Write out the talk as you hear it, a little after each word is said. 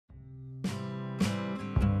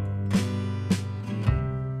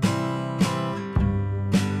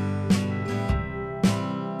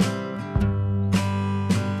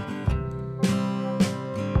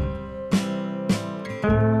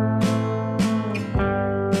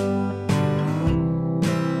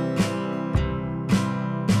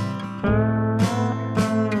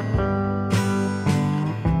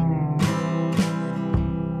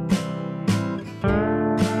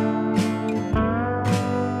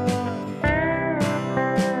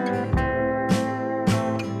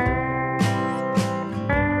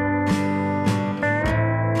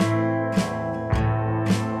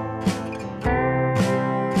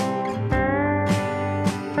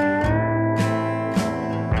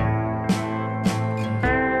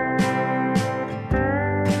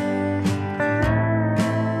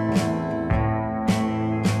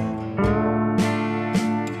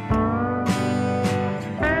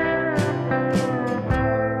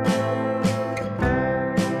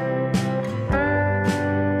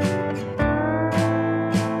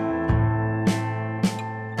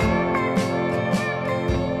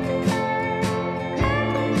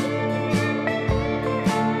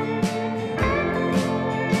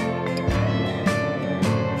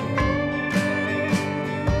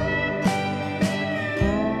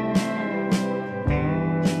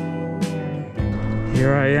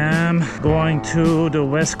going to the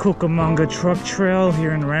West Cucamonga truck trail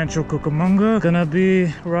here in Rancho Cucamonga. Gonna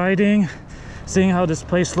be riding, seeing how this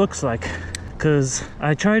place looks like, because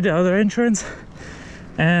I tried the other entrance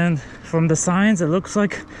and from the signs it looks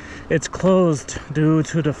like it's closed due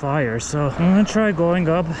to the fire. So I'm gonna try going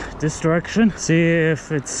up this direction, see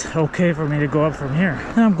if it's okay for me to go up from here.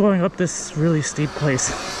 And I'm going up this really steep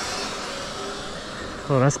place.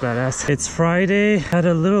 Oh, that's badass. It's Friday. Had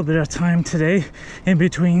a little bit of time today in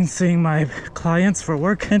between seeing my clients for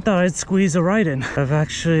work and thought I'd squeeze a ride in. I've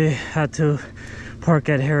actually had to park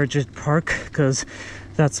at Heritage Park because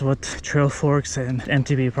that's what Trail Forks and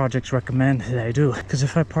MTB projects recommend that I do. Because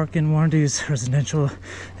if I park in one of these residential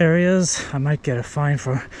areas, I might get a fine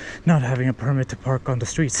for not having a permit to park on the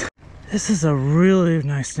streets. This is a really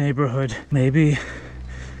nice neighborhood. Maybe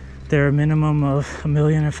they're a minimum of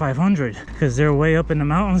 1,500,000 because they're way up in the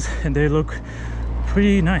mountains and they look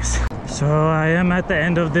pretty nice. So I am at the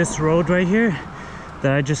end of this road right here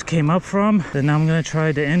that I just came up from. Then I'm gonna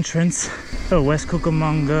try the entrance of West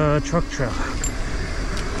Cucamonga truck trail.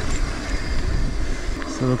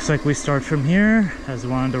 So it looks like we start from here as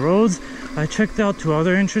one of the roads. I checked out two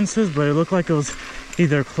other entrances, but it looked like it was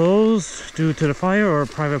either closed due to the fire or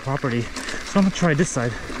private property. So I'm gonna try this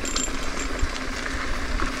side.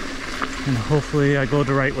 And hopefully I go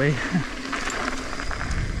the right way.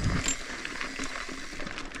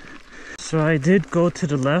 So I did go to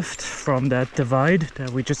the left from that divide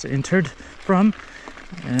that we just entered from.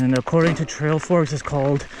 And according to Trail Forks,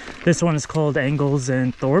 this one is called Angles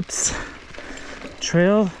and Thorpe's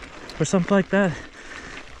Trail or something like that.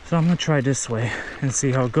 So I'm gonna try this way and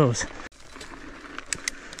see how it goes.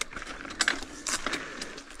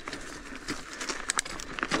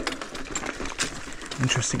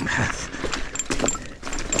 Interesting path.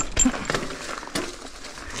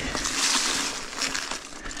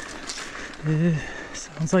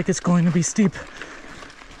 Sounds like it's going to be steep.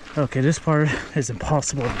 Okay, this part is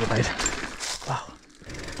impossible to ride. Wow.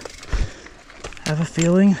 I have a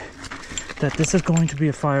feeling that this is going to be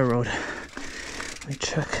a fire road. Let me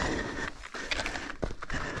check.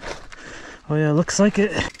 Oh yeah, looks like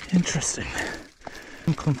it. Interesting.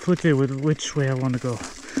 I'm conflicted with which way I want to go.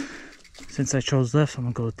 Since I chose left,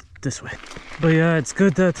 I'm gonna go this way. But yeah, it's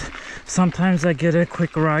good that sometimes I get a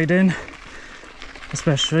quick ride in,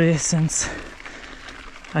 especially since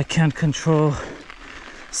I can't control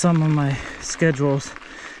some of my schedules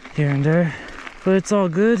here and there. But it's all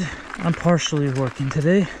good. I'm partially working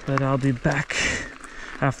today, but I'll be back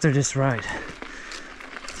after this ride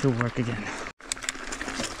to work again.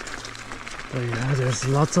 But yeah, there's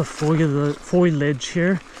lots of foliage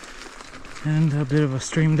here and a bit of a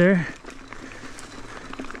stream there.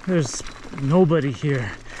 There's nobody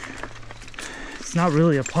here. It's not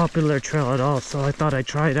really a popular trail at all, so I thought I'd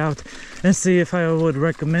try it out and see if I would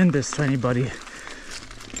recommend this to anybody.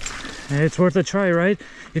 And it's worth a try, right?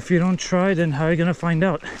 If you don't try, then how are you gonna find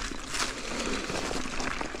out?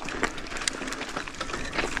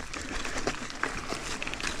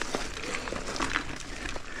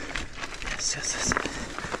 Yes.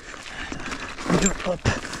 Up.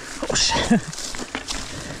 Oh shit.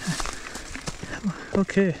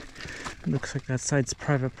 Okay, looks like that side's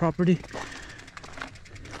private property.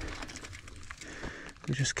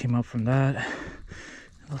 We just came up from that.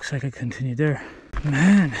 It looks like I continued there.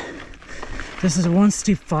 Man, this is one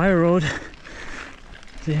steep fire road.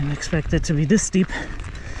 Didn't expect it to be this steep,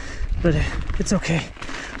 but it's okay.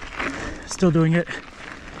 Still doing it.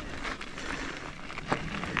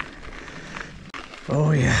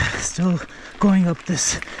 Oh yeah, still going up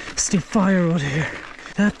this steep fire road here.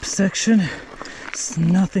 That section, it's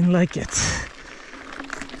nothing like it.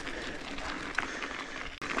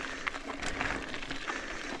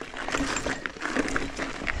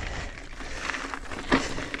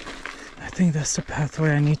 I think that's the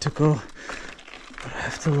pathway I need to go, but I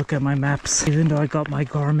have to look at my maps. Even though I got my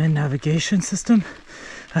Garmin navigation system,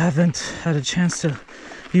 I haven't had a chance to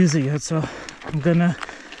use it yet, so I'm gonna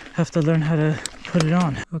have to learn how to put it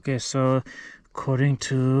on. Okay, so according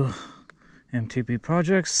to MTB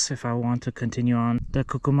projects, if I want to continue on the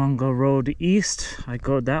Cucamonga Road east, I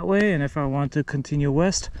go that way, and if I want to continue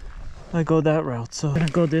west, I go that route. So I'm gonna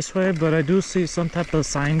go this way, but I do see some type of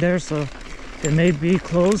sign there, so it may be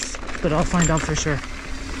closed, but I'll find out for sure.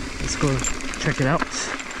 Let's go check it out.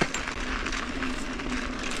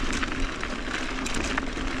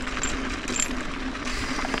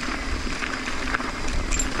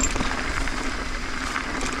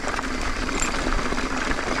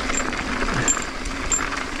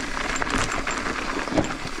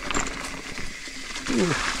 Ooh,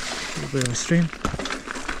 a little bit of a stream.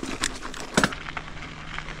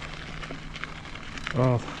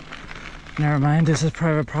 Oh, Never mind, this is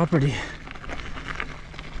private property.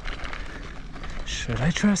 Should I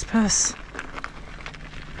trespass?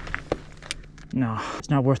 No, it's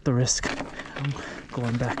not worth the risk. I'm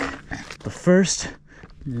going back. But first,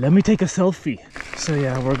 let me take a selfie. So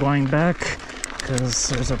yeah, we're going back because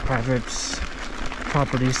there's a private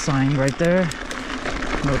property sign right there.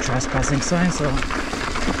 No trespassing sign, so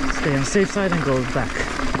stay on the safe side and go back.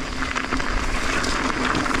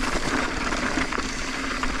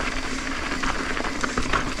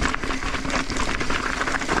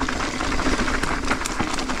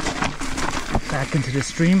 Back into the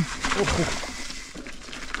stream. Oh.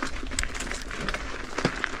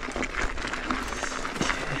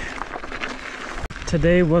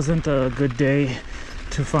 Today wasn't a good day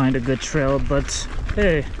to find a good trail, but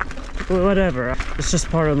hey, whatever. It's just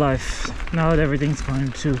part of life. Not everything's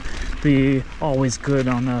going to be always good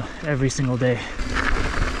on every single day.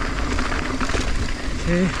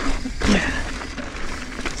 Okay, yeah.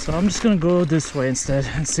 So I'm just gonna go this way instead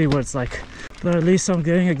and see what it's like. But at least I'm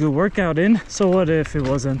getting a good workout in. So what if it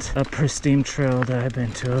wasn't a pristine trail that I've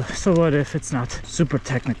been to? So what if it's not super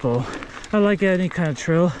technical? I like any kind of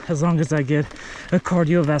trail as long as I get a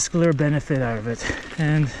cardiovascular benefit out of it.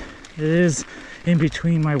 And it is in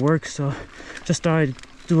between my work, so just thought I'd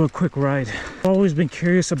do a quick ride. I've always been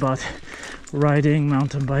curious about riding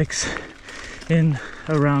mountain bikes in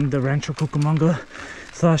around the Rancho Cucamonga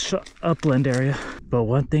 / upland area. But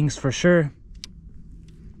one thing's for sure,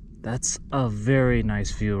 that's a very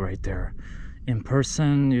nice view right there. In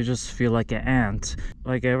person, you just feel like an ant.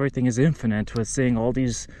 Like everything is infinite with seeing all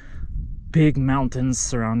these big mountains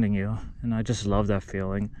surrounding you. And I just love that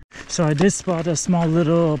feeling. So I did spot a small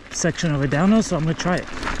little section of it downhill, so I'm gonna try it.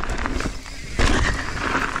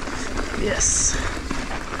 Yes.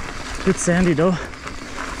 Bit sandy though.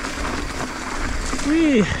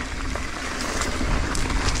 Whee!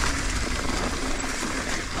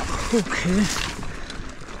 Okay.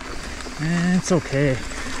 It's okay.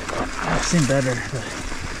 I've seen better, but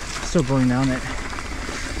still going down it.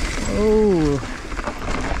 Oh,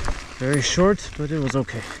 very short, but it was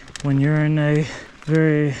okay. When you're in a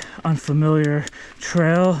very unfamiliar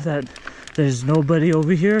trail that there's nobody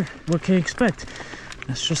over here, what can you expect?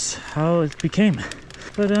 That's just how it became.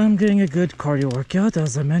 But I'm getting a good cardio workout,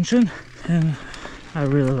 as I mentioned, and I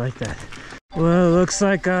really like that. Well, it looks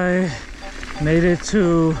like I made it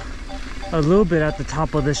to a little bit at the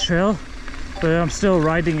top of this trail, but I'm still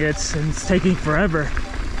riding it and it's taking forever.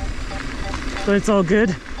 But it's all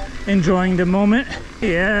good. Enjoying the moment.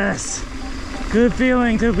 Yes! Good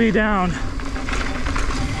feeling to be down.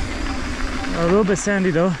 A little bit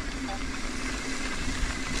sandy though.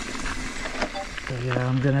 But yeah,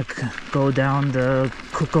 I'm gonna go down the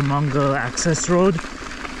Cucamonga access road.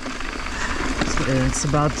 It's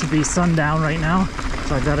about to be sundown right now,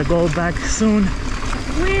 so I gotta go back soon.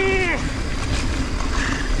 Whee!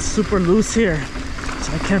 It's super loose here,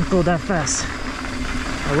 so I can't go that fast.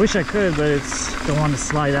 I wish I could, but it's don't want to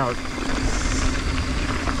slide out.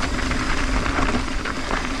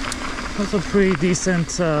 That's a pretty decent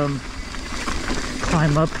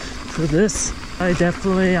climb up to this.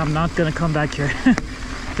 I'm not gonna come back here,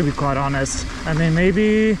 to be quite honest. I mean,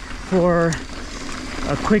 maybe for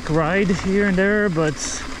a quick ride here and there, but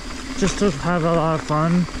just to have a lot of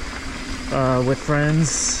fun with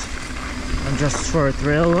friends and just for a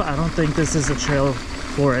thrill. I don't think this is a trail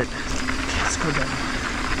for it. Okay, let's go down.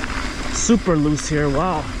 Super loose here,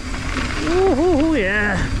 wow. Woohoo,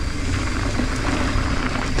 yeah.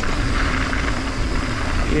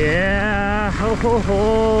 Yeah, ho ho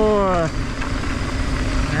ho.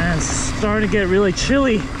 Man, it's starting to get really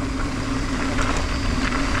chilly.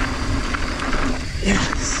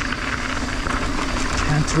 Yes.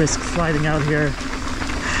 Can't risk sliding out here.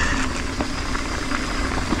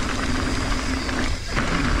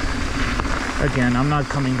 Again, I'm not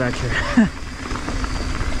coming back here.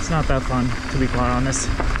 It's not that fun, to be quite honest.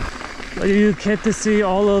 But you get to see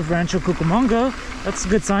all of Rancho Cucamonga. That's a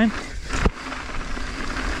good sign.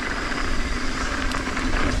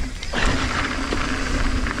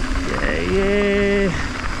 Yay!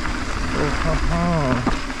 Oh, ho,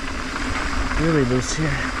 ho. Really loose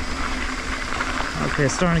here. Okay,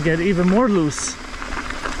 it's starting to get even more loose.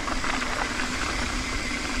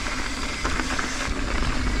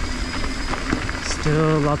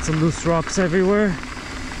 Still lots of loose rocks everywhere.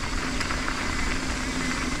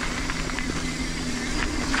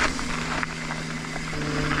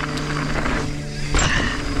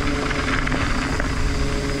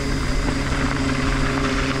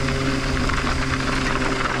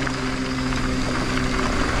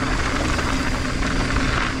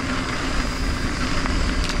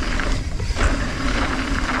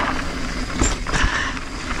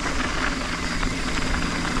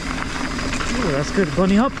 that's good.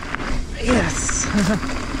 Bunny hop. Yes.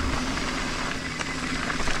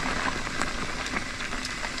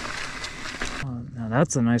 Oh, now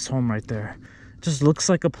that's a nice home right there. Just looks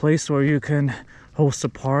like a place where you can host a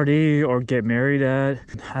party or get married at.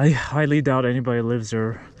 I highly doubt anybody lives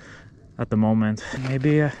there at the moment.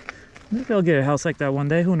 Maybe I'll get a house like that one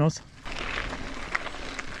day. Who knows?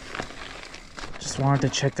 Just wanted to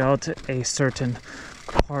check out a certain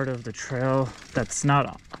part of the trail that's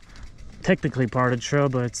not technically part of the trail,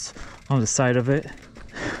 but it's on the side of it.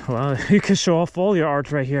 Well, you can show off all your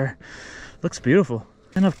art right here. Looks beautiful.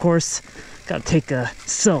 And of course, gotta take a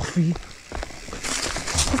selfie.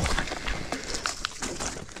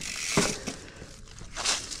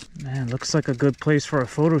 Man, looks like a good place for a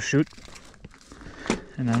photo shoot.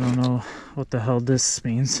 And I don't know what the hell this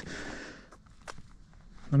means.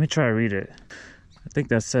 Let me try to read it. I think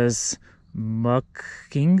that says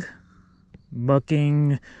mucking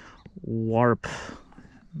warp,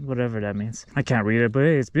 whatever that means. I can't read it, but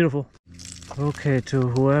hey, it's beautiful. Okay, to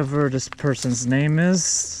whoever this person's name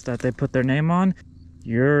is that they put their name on,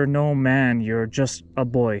 you're no man, you're just a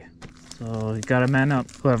boy. So you gotta man up,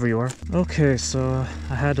 whoever you are. Okay, so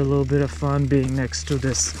I had a little bit of fun being next to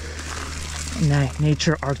this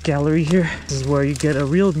nature art gallery here. This is where you get a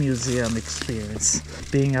real museum experience,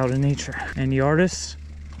 being out in nature. And the artists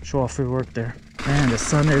show off your work there. Man, the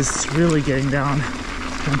sun is really getting down.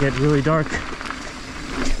 It's gonna get really dark.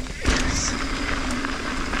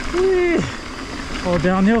 Whee! All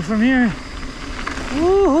downhill from here.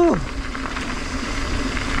 Woohoo!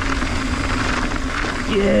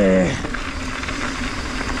 Yeah!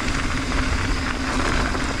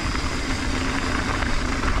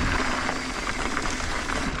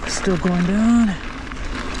 Still going down.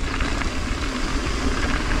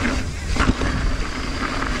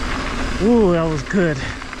 Ooh, that was good.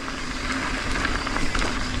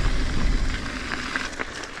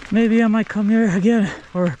 Maybe I might come here again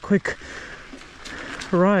for a quick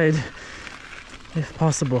ride, if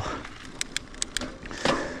possible.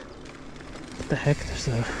 What the heck? There's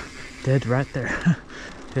a dead rat there.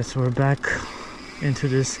 Guess we're back into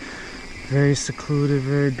this very secluded,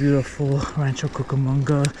 very beautiful Rancho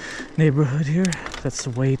Cucamonga neighborhood here. That's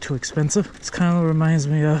way too expensive. This kind of reminds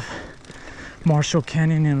me of Marshall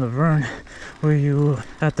Canyon in Laverne, where you,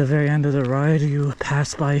 at the very end of the ride, you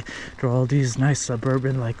pass by through all these nice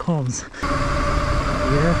suburban-like homes.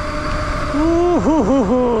 Yeah.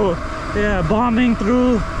 Ooh, yeah, bombing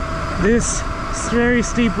through this very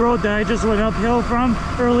steep road that I just went uphill from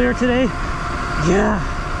earlier today. Yeah,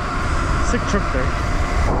 sick trip there.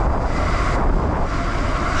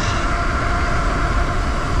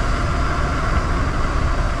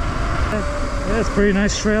 Yeah, it's a pretty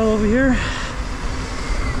nice trail over here.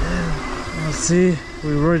 Let's see,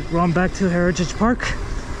 we run back to Heritage Park.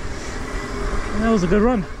 That was a good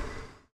run.